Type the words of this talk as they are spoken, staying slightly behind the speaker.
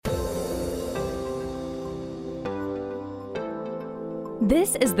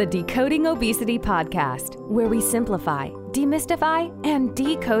This is the Decoding Obesity podcast, where we simplify, demystify, and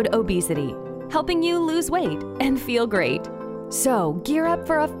decode obesity, helping you lose weight and feel great. So gear up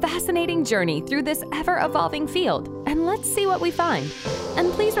for a fascinating journey through this ever-evolving field, and let's see what we find.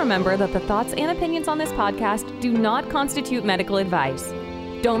 And please remember that the thoughts and opinions on this podcast do not constitute medical advice.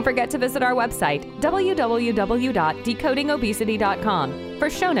 Don't forget to visit our website, www.decodingobesity.com, for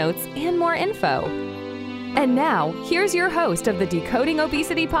show notes and more info. And now, here's your host of the Decoding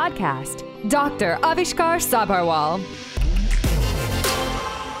Obesity podcast, Dr. Avishkar Sabharwal.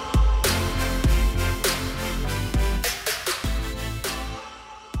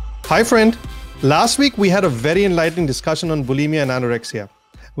 Hi friend, last week we had a very enlightening discussion on bulimia and anorexia.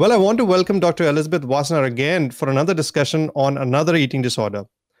 Well, I want to welcome Dr. Elizabeth Wassenaar again for another discussion on another eating disorder.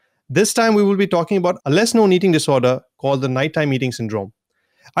 This time we will be talking about a less known eating disorder called the nighttime eating syndrome.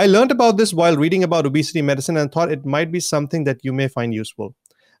 I learned about this while reading about obesity medicine and thought it might be something that you may find useful.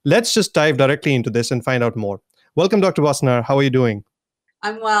 Let's just dive directly into this and find out more. Welcome, Dr. Wassenaar. How are you doing?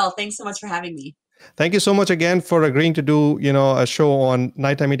 I'm well. Thanks so much for having me. Thank you so much again for agreeing to do, a show on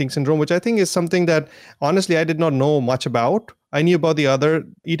nighttime eating syndrome, which I think is something that honestly I did not know much about. I knew about the other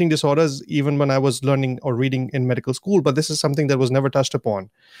eating disorders even when I was learning or reading in medical school, but this is something that was never touched upon.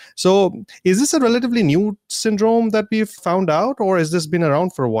 So is this a relatively new syndrome that we've found out, or has this been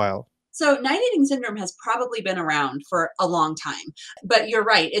around for a while? So night eating syndrome has probably been around for a long time, but you're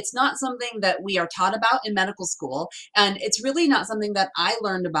right. It's not something that we are taught about in medical school, and it's really not something that I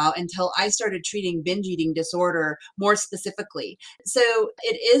learned about until I started treating binge eating disorder more specifically. So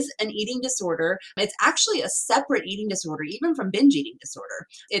it is an eating disorder. It's actually a separate eating disorder, even from binge eating disorder.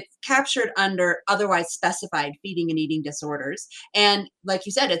 It's captured under otherwise specified feeding and eating disorders. And like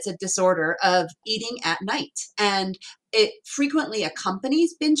you said, it's a disorder of eating at night. And it frequently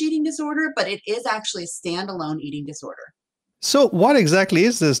accompanies binge eating disorder, but it is actually a standalone eating disorder. So what exactly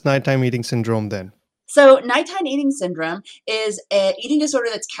is this nighttime eating syndrome then? So nighttime eating syndrome is an eating disorder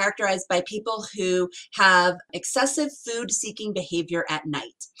that's characterized by people who have excessive food-seeking behavior at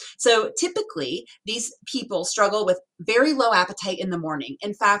night. So typically, these people struggle with very low appetite in the morning.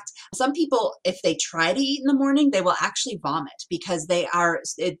 In fact, some people, if they try to eat in the morning, they will actually vomit because they are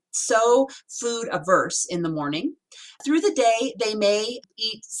so food averse in the morning. Through the day, they may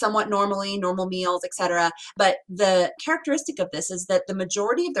eat somewhat normally, normal meals, etc. But the characteristic of this is that the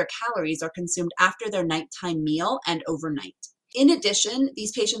majority of their calories are consumed after their nighttime meal and overnight. In addition,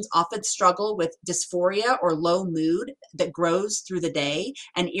 these patients often struggle with dysphoria or low mood that grows through the day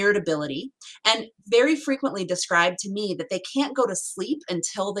and irritability, and very frequently describe to me that they can't go to sleep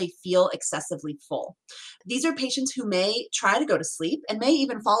until they feel excessively full. These are patients who may try to go to sleep and may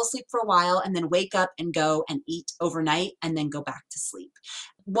even fall asleep for a while and then wake up and go and eat overnight and then go back to sleep.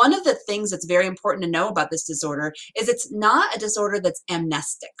 One of the things that's very important to know about this disorder is it's not a disorder that's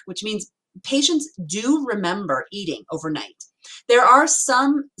amnestic, which means patients do remember eating overnight. There are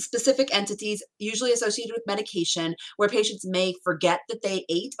some specific entities, usually associated with medication, where patients may forget that they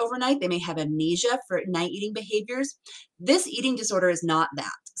ate overnight. They may have amnesia for night eating behaviors. This eating disorder is not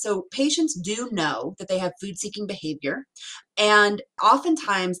that. So patients do know that they have food-seeking behavior, and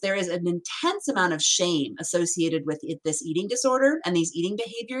oftentimes there is an intense amount of shame associated with this eating disorder and these eating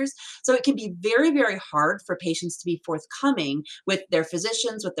behaviors. So it can be very, very hard for patients to be forthcoming with their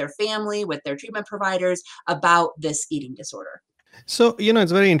physicians, with their family, with their treatment providers about this eating disorder. So,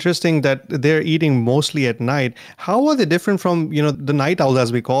 it's very interesting that they're eating mostly at night. How are they different from, the night owls,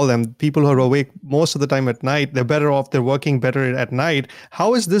 as we call them, people who are awake most of the time at night? They're better off, they're working better at night.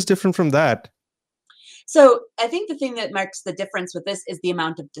 How is this different from that? So I think the thing that marks the difference with this is the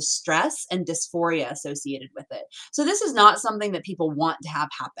amount of distress and dysphoria associated with it. So this is not something that people want to have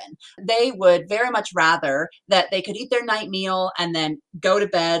happen. They would very much rather that they could eat their night meal and then go to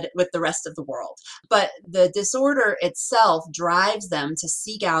bed with the rest of the world. But the disorder itself drives them to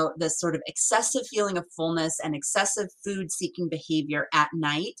seek out this sort of excessive feeling of fullness and excessive food-seeking behavior at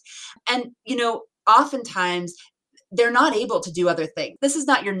night. And, oftentimes, they're not able to do other things. This is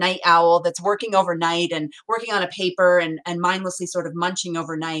not your night owl that's working overnight and working on a paper and mindlessly sort of munching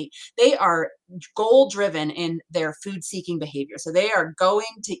overnight. They are goal-driven in their food-seeking behavior. So they are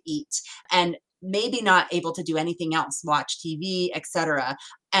going to eat and maybe not able to do anything else, watch TV, etc.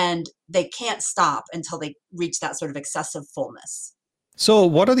 And they can't stop until they reach that sort of excessive fullness. So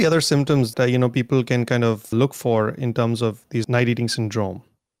what are the other symptoms that, people can kind of look for in terms of these night eating syndrome?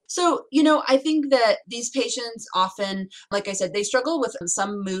 So, I think that these patients often, like I said, they struggle with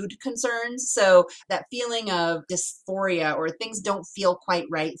some mood concerns. So, that feeling of dysphoria or things don't feel quite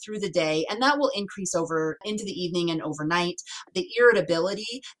right through the day, and that will increase over into the evening and overnight. The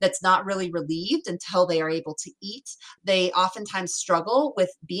irritability that's not really relieved until they are able to eat. They oftentimes struggle with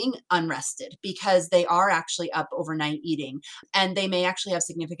being unrested because they are actually up overnight eating, and they may actually have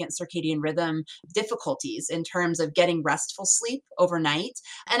significant circadian rhythm difficulties in terms of getting restful sleep overnight.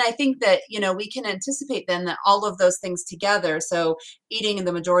 And I think that, we can anticipate then that all of those things together, so eating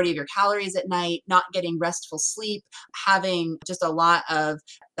the majority of your calories at night, not getting restful sleep, having just a lot of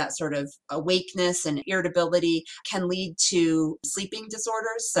that sort of awakeness and irritability can lead to sleeping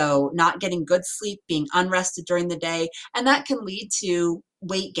disorders. So not getting good sleep, being unrested during the day, and that can lead to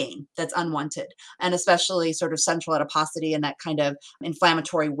weight gain that's unwanted, and especially sort of central adiposity and that kind of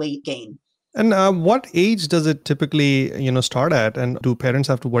inflammatory weight gain. And what age does it typically, start at? And do parents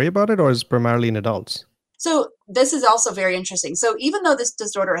have to worry about it, or is it primarily in adults? So this is also very interesting. So even though this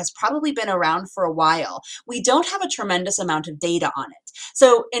disorder has probably been around for a while, we don't have a tremendous amount of data on it.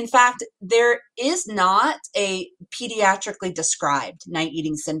 So in fact, there is not a pediatrically described night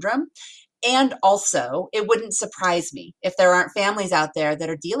eating syndrome. And also, it wouldn't surprise me if there aren't families out there that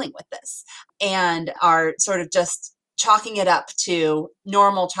are dealing with this and are sort of just chalking it up to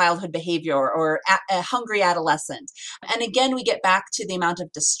normal childhood behavior or a hungry adolescent. And again, we get back to the amount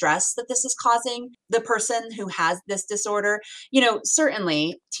of distress that this is causing the person who has this disorder.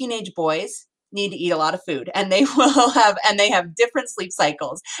 Certainly teenage boys need to eat a lot of food, and they have different sleep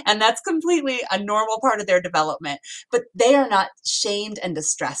cycles, and that's completely a normal part of their development, but they are not shamed and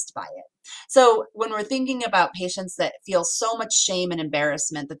distressed by it. So when we're thinking about patients that feel so much shame and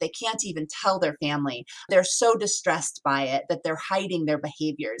embarrassment that they can't even tell their family, they're so distressed by it that they're hiding their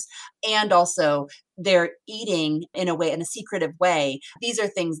behaviors, and also they're eating in a secretive way, these are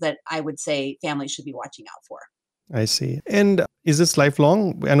things that I would say families should be watching out for. I see. And is this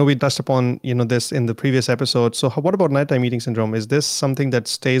lifelong? I know we touched upon, this in the previous episode. So what about nighttime eating syndrome? Is this something that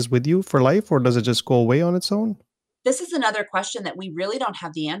stays with you for life, or does it just go away on its own? This is another question that we really don't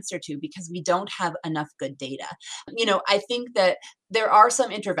have the answer to because we don't have enough good data. I think that there are some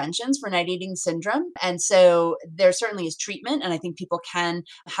interventions for night eating syndrome. And so there certainly is treatment. And I think people can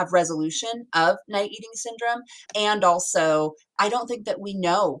have resolution of night eating syndrome. And also, I don't think that we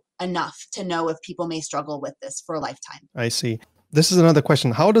know enough to know if people may struggle with this for a lifetime. I see. This is another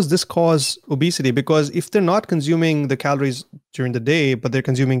question. How does this cause obesity? Because if they're not consuming the calories during the day, but they're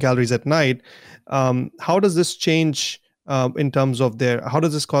consuming calories at night, how does this change how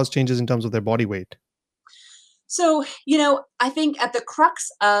does this cause changes in terms of their body weight? So, I think at the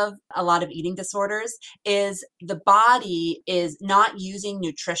crux of a lot of eating disorders is the body is not using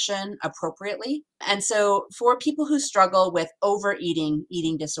nutrition appropriately. And so for people who struggle with overeating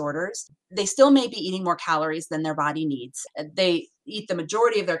eating disorders, they still may be eating more calories than their body needs. They eat the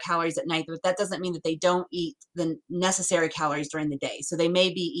majority of their calories at night, but that doesn't mean that they don't eat the necessary calories during the day. So they may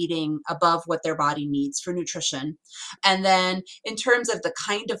be eating above what their body needs for nutrition. And then in terms of the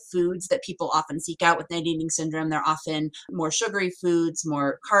kind of foods that people often seek out with night eating syndrome, they're often more sugary foods,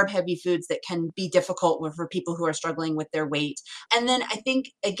 more carb heavy foods that can be difficult for people who are struggling with their weight. And then I think,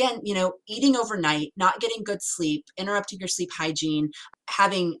 again, eating overnight, not getting good sleep, interrupting your sleep hygiene,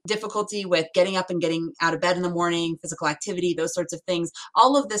 having difficulty with getting up and getting out of bed in the morning, physical activity, those sorts of things,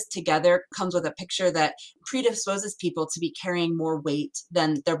 all of this together comes with a picture that predisposes people to be carrying more weight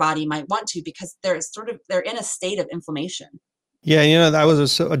than their body might want to because they're in a state of inflammation. Yeah, I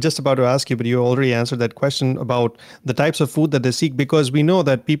was just about to ask you, but you already answered that question about the types of food that they seek, because we know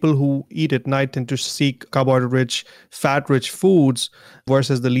that people who eat at night tend to seek carbohydrate-rich, fat-rich foods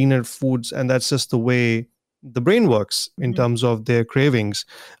versus the leaner foods, and that's just the way the brain works in terms of their cravings.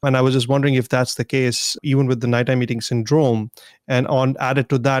 And I was just wondering if that's the case, even with the nighttime eating syndrome. And added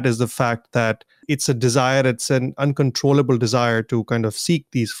to that is the fact that it's an uncontrollable desire to kind of seek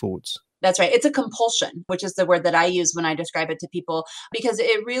these foods. That's right. It's a compulsion, which is the word that I use when I describe it to people, because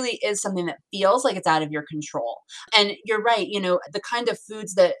it really is something that feels like it's out of your control. And you're right, the kind of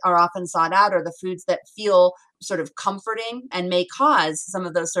foods that are often sought out are the foods that feel sort of comforting and may cause some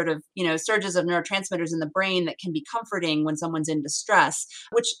of those sort of, surges of neurotransmitters in the brain that can be comforting when someone's in distress,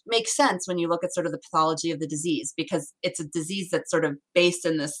 which makes sense when you look at sort of the pathology of the disease, because it's a disease that's sort of based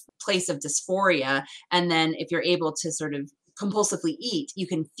in this place of dysphoria. And then if you're able to sort of compulsively eat, you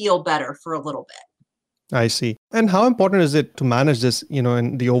can feel better for a little bit. I see. And how important is it to manage this,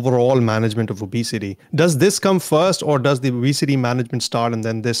 in the overall management of obesity? Does this come first, or does the obesity management start and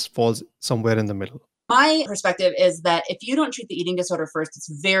then this falls somewhere in the middle? My perspective is that if you don't treat the eating disorder first, it's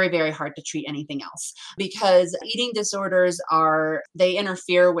very, very hard to treat anything else because eating disorders they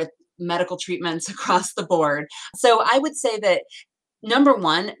interfere with medical treatments across the board. So I would say that number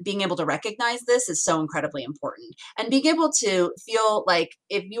one, being able to recognize this is so incredibly important. And being able to feel like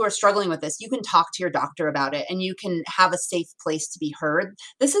if you are struggling with this, you can talk to your doctor about it and you can have a safe place to be heard.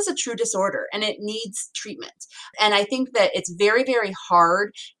 This is a true disorder and it needs treatment. And I think that it's very, very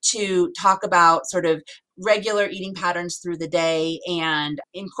hard to talk about sort of regular eating patterns through the day and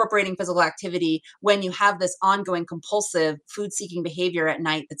incorporating physical activity when you have this ongoing compulsive food seeking behavior at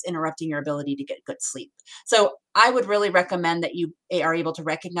night that's interrupting your ability to get good sleep. So I would really recommend that you are able to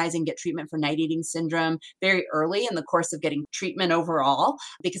recognize and get treatment for night eating syndrome very early in the course of getting treatment overall,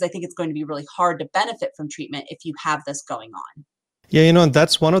 because I think it's going to be really hard to benefit from treatment if you have this going on. Yeah,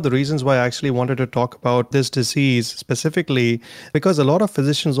 that's one of the reasons why I actually wanted to talk about this disease specifically, because a lot of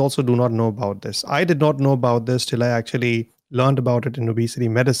physicians also do not know about this. I did not know about this till I actually learned about it in obesity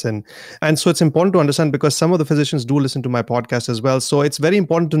medicine. And so it's important to understand because some of the physicians do listen to my podcast as well. So it's very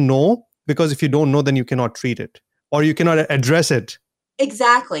important to know because if you don't know, then you cannot treat it or you cannot address it.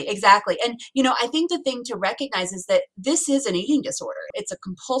 Exactly. And, I think the thing to recognize is that this is an eating disorder. It's a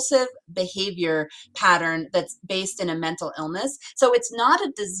compulsive behavior pattern that's based in a mental illness. So it's not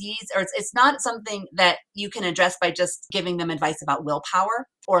a disease or it's not something that you can address by just giving them advice about willpower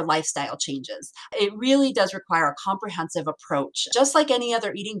or lifestyle changes. It really does require a comprehensive approach, just like any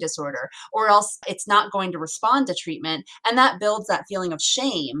other eating disorder, or else it's not going to respond to treatment. And that builds that feeling of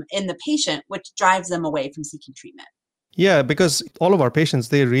shame in the patient, which drives them away from seeking treatment. Yeah, because all of our patients,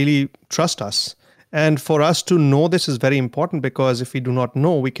 they really trust us. And for us to know this is very important because if we do not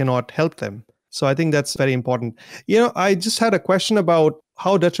know, we cannot help them. So I think that's very important. I just had a question about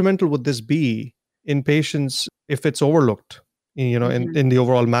how detrimental would this be in patients if it's overlooked, in the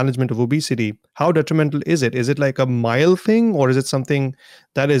overall management of obesity. How detrimental is it? Is it like a mild thing or is it something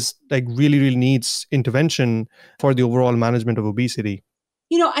that is like really, really needs intervention for the overall management of obesity?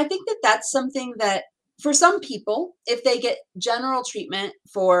 I think that that's something that for some people, if they get general treatment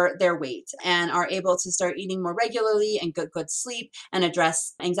for their weight and are able to start eating more regularly and get good sleep and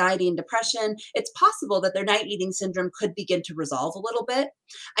address anxiety and depression, it's possible that their night eating syndrome could begin to resolve a little bit.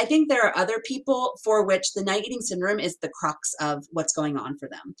 I think there are other people for which the night eating syndrome is the crux of what's going on for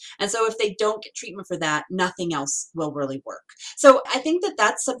them. And so if they don't get treatment for that, nothing else will really work. So I think that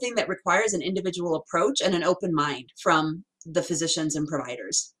that's something that requires an individual approach and an open mind from the physicians and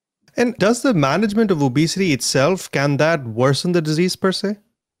providers. And does the management of obesity itself, can that worsen the disease per se?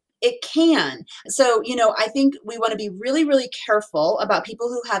 It can. So, I think we want to be really, really careful about people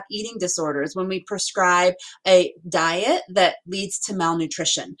who have eating disorders when we prescribe a diet that leads to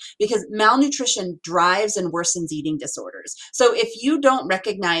malnutrition, because malnutrition drives and worsens eating disorders. So if you don't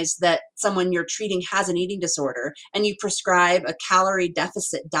recognize that someone you're treating has an eating disorder and you prescribe a calorie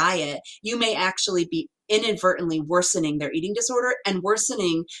deficit diet, you may actually be inadvertently worsening their eating disorder and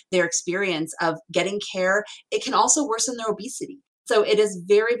worsening their experience of getting care. It can also worsen their obesity. So it is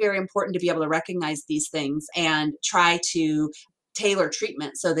very, very important to be able to recognize these things and try to tailor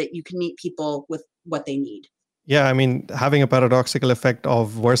treatment so that you can meet people with what they need. Yeah, I mean, having a paradoxical effect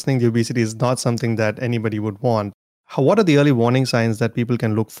of worsening the obesity is not something that anybody would want. What are the early warning signs that people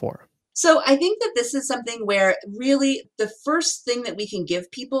can look for? So I think that this is something where really the first thing that we can give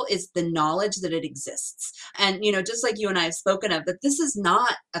people is the knowledge that it exists. And, just like you and I have spoken of, that this is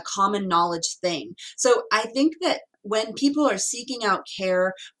not a common knowledge thing. So I think that when people are seeking out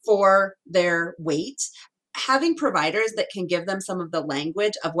care for their weight, having providers that can give them some of the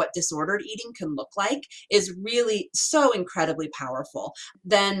language of what disordered eating can look like is really so incredibly powerful.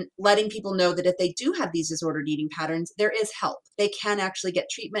 Then letting people know that if they do have these disordered eating patterns, there is help. They can actually get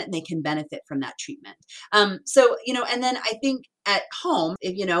treatment and they can benefit from that treatment. And then I think at home,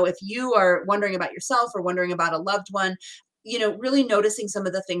 if you are wondering about yourself or wondering about a loved one, really noticing some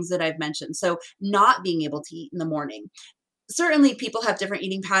of the things that I've mentioned. So not being able to eat in the morning. Certainly people have different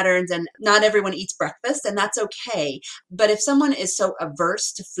eating patterns and not everyone eats breakfast, and that's okay. But if someone is so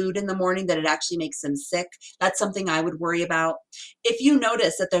averse to food in the morning that it actually makes them sick, that's something I would worry about. If you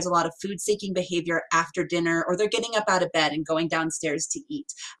notice that there's a lot of food seeking behavior after dinner, or they're getting up out of bed and going downstairs to eat,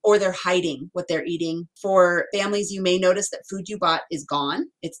 or they're hiding what they're eating. For families, you may notice that food you bought is gone,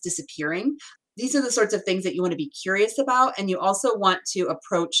 it's disappearing. These are the sorts of things that you want to be curious about. And you also want to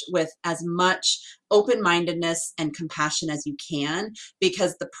approach with as much open-mindedness and compassion as you can,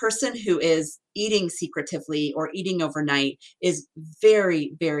 because the person who is eating secretively or eating overnight is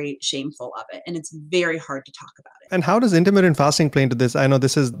very, very shameful of it. And it's very hard to talk about it. And how does intermittent fasting play into this? I know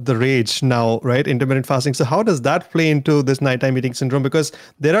this is the rage now, right? Intermittent fasting. So how does that play into this nighttime eating syndrome? Because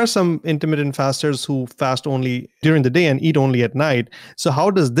there are some intermittent fasters who fast only during the day and eat only at night. So how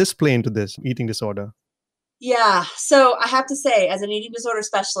does this play into this eating disorder? Yeah. So I have to say, as an eating disorder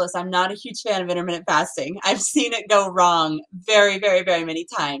specialist, I'm not a huge fan of intermittent fasting. I've seen it go wrong very, very, very many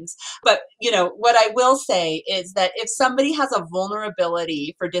times. But, what I will say is that if somebody has a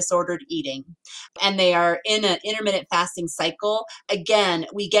vulnerability for disordered eating and they are in an intermittent fasting cycle, again,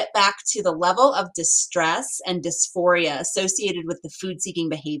 we get back to the level of distress and dysphoria associated with the food-seeking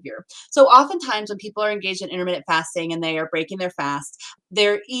behavior. So oftentimes when people are engaged in intermittent fasting and they are breaking their fast,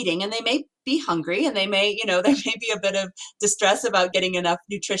 they're eating and they may be hungry and they may, there may be a bit of distress about getting enough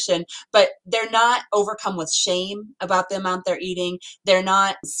nutrition, but they're not overcome with shame about the amount they're eating. They're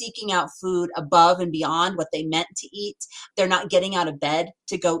not seeking out food above and beyond what they meant to eat. They're not getting out of bed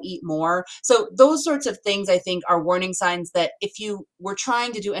to go eat more. So those sorts of things, I think, are warning signs that if you were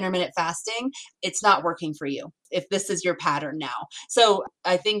trying to do intermittent fasting, it's not working for you, if this is your pattern now. So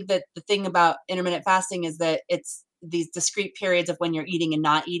I think that the thing about intermittent fasting is that it's these discrete periods of when you're eating and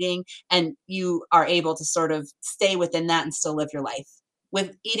not eating, and you are able to sort of stay within that and still live your life.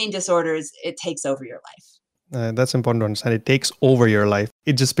 With eating disorders, it takes over your life. That's important to understand. It takes over your life.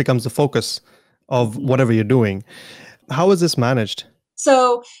 It just becomes the focus of whatever you're doing. How is this managed?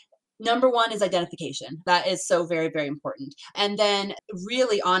 So number one is identification. That is so very, very important. And then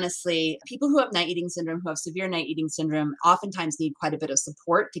really honestly, people who have night eating syndrome, who have severe night eating syndrome, oftentimes need quite a bit of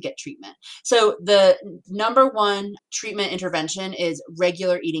support to get treatment. So the number one treatment intervention is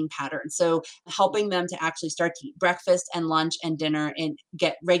regular eating patterns. So helping them to actually start to eat breakfast and lunch and dinner and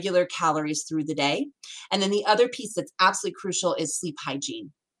get regular calories through the day. And then the other piece that's absolutely crucial is sleep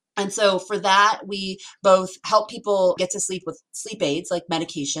hygiene. And so for that, we both help people get to sleep with sleep aids like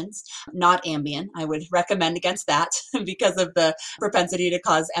medications, not Ambien. I would recommend against that because of the propensity to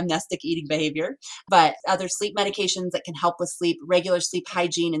cause amnestic eating behavior. But other sleep medications that can help with sleep, regular sleep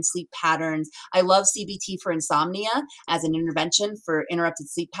hygiene and sleep patterns. I love CBT for insomnia as an intervention for interrupted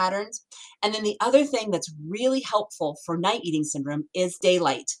sleep patterns. And then the other thing that's really helpful for night eating syndrome is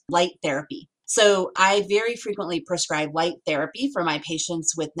daylight, light therapy. So I very frequently prescribe light therapy for my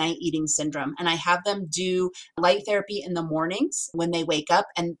patients with night eating syndrome, and I have them do light therapy in the mornings when they wake up,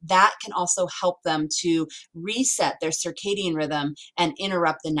 and that can also help them to reset their circadian rhythm and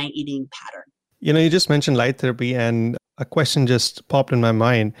interrupt the night eating pattern. You just mentioned light therapy, and a question just popped in my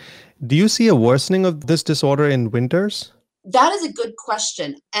mind. Do you see a worsening of this disorder in winters? That is a good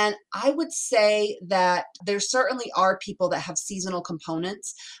question. And I would say that there certainly are people that have seasonal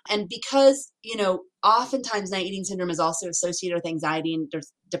components. And because, oftentimes night eating syndrome is also associated with anxiety and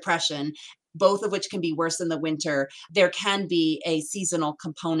depression, both of which can be worse in the winter, there can be a seasonal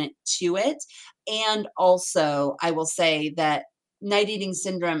component to it. And also, I will say that night eating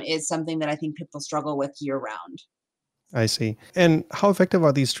syndrome is something that I think people struggle with year round. I see. And how effective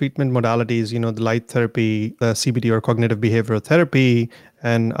are these treatment modalities, the light therapy, the CBT or cognitive behavioral therapy,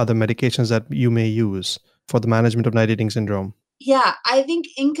 and other medications that you may use for the management of night eating syndrome? Yeah, I think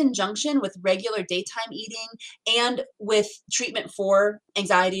in conjunction with regular daytime eating and with treatment for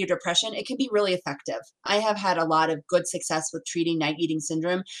anxiety or depression, it can be really effective. I have had a lot of good success with treating night eating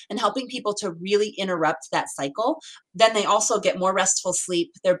syndrome and helping people to really interrupt that cycle. Then they also get more restful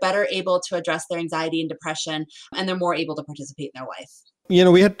sleep. They're better able to address their anxiety and depression, and they're more able to participate in their life.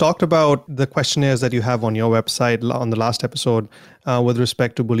 We had talked about the questionnaires that you have on your website on the last episode with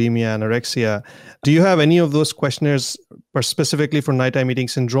respect to bulimia and anorexia. Do you have any of those questionnaires specifically for nighttime eating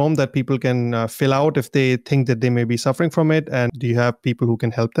syndrome that people can fill out if they think that they may be suffering from it? And do you have people who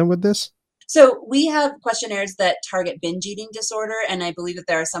can help them with this? So we have questionnaires that target binge eating disorder, and I believe that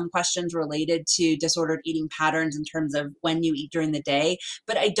there are some questions related to disordered eating patterns in terms of when you eat during the day,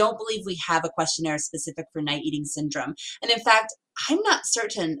 but I don't believe we have a questionnaire specific for night eating syndrome. And in fact, I'm not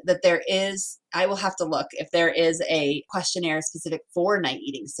certain that there is. I will have to look if there is a questionnaire specific for night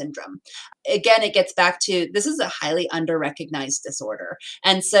eating syndrome. Again, it gets back to this is a highly under-recognized disorder.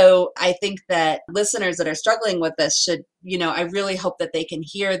 And so I think that listeners that are struggling with this should, I really hope that they can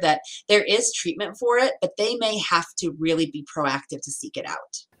hear that there is treatment for it, but they may have to really be proactive to seek it out.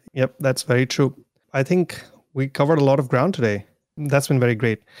 Yep, that's very true. I think we covered a lot of ground today. That's been very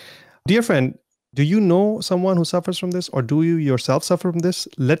great. Dear friend, do you know someone who suffers from this, or do you yourself suffer from this?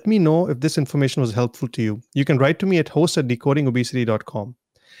 Let me know if this information was helpful to you. You can write to me at host@decodingobesity.com.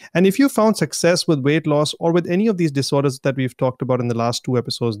 And if you found success with weight loss or with any of these disorders that we've talked about in the last 2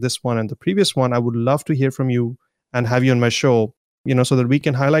 episodes, this one and the previous one, I would love to hear from you and have you on my show, so that we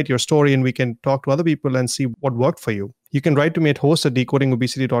can highlight your story and we can talk to other people and see what worked for you. You can write to me at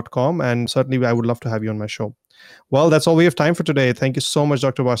host@decodingobesity.com, and certainly I would love to have you on my show. Well, that's all we have time for today. Thank you so much,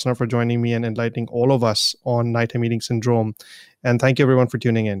 Dr. Vassana, for joining me and enlightening all of us on nighttime eating syndrome. And thank you, everyone, for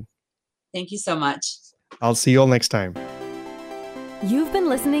tuning in. Thank you so much. I'll see you all next time. You've been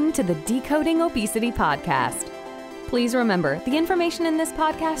listening to the Decoding Obesity podcast. Please remember, the information in this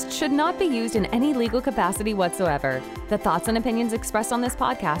podcast should not be used in any legal capacity whatsoever. The thoughts and opinions expressed on this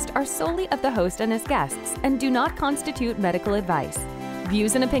podcast are solely of the host and his guests and do not constitute medical advice.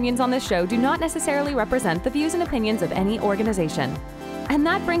 Views and opinions on this show do not necessarily represent the views and opinions of any organization. And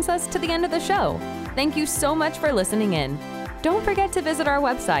that brings us to the end of the show. Thank you so much for listening in. Don't forget to visit our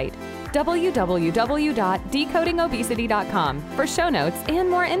website, www.decodingobesity.com, for show notes and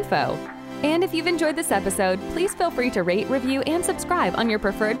more info. And if you've enjoyed this episode, please feel free to rate, review, and subscribe on your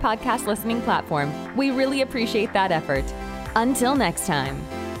preferred podcast listening platform. We really appreciate that effort. Until next time.